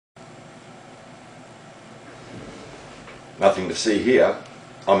Nothing to see here.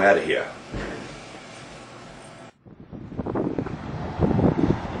 I'm out of here.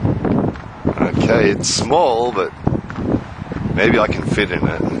 Okay, it's small, but maybe I can fit in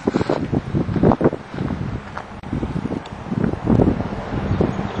it.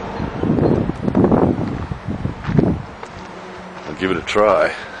 I'll give it a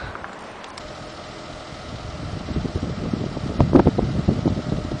try.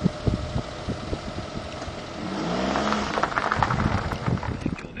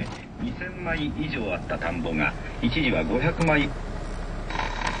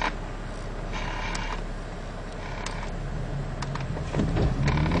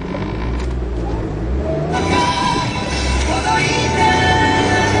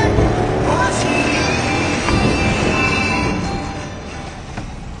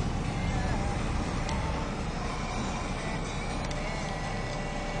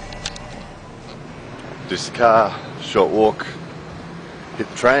 Just a car, short walk, hit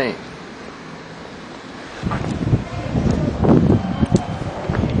the train.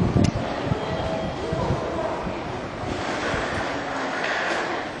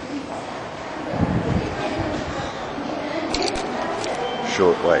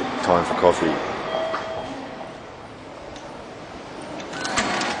 Short wait, time for coffee.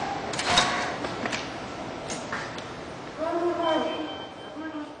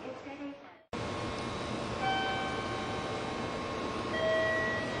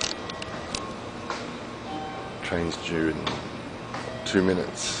 Train's due in 2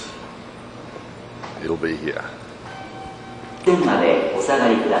 minutes. It'll be here. 線までお下が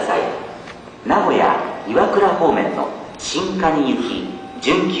りください。名古屋岩倉方面の新蟹行き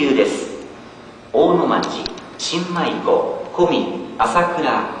準急です。大野町、新米湖、小見、朝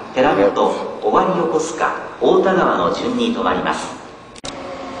倉、寺本、尾張横須賀、太田川の順に停まります。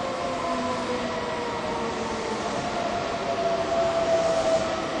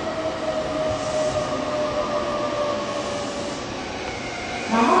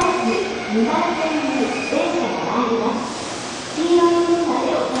まもなく2番線に電車が参ります。黄色い線まで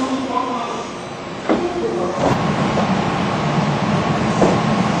お下がりください。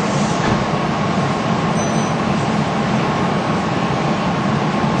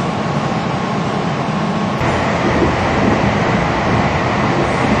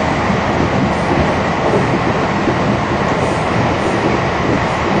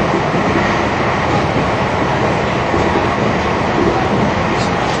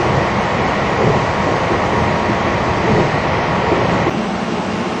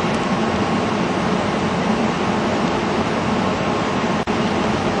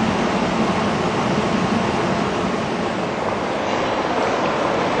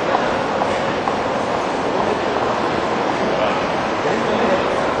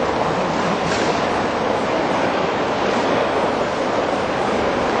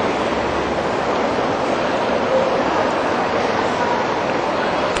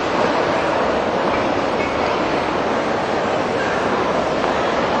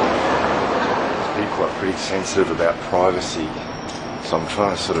Pretty sensitive about privacy, so I'm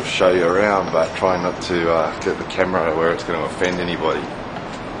trying to sort of show you around but trying not to get the camera where it's going to offend anybody.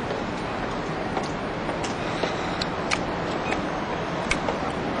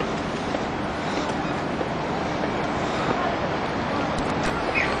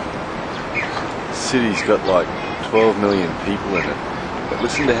 The city's got like 12 million people in it, but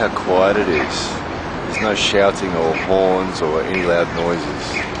listen to how quiet it is. There's no shouting or horns or any loud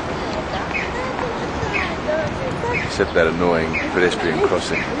noises. Except that annoying pedestrian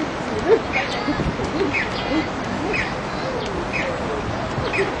crossing.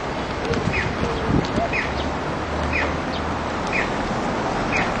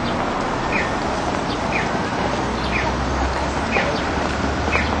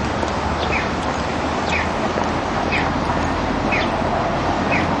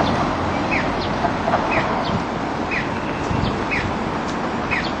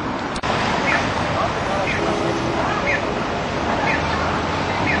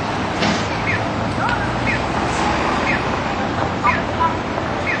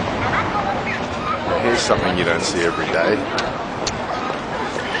 Here's something you don't see every day.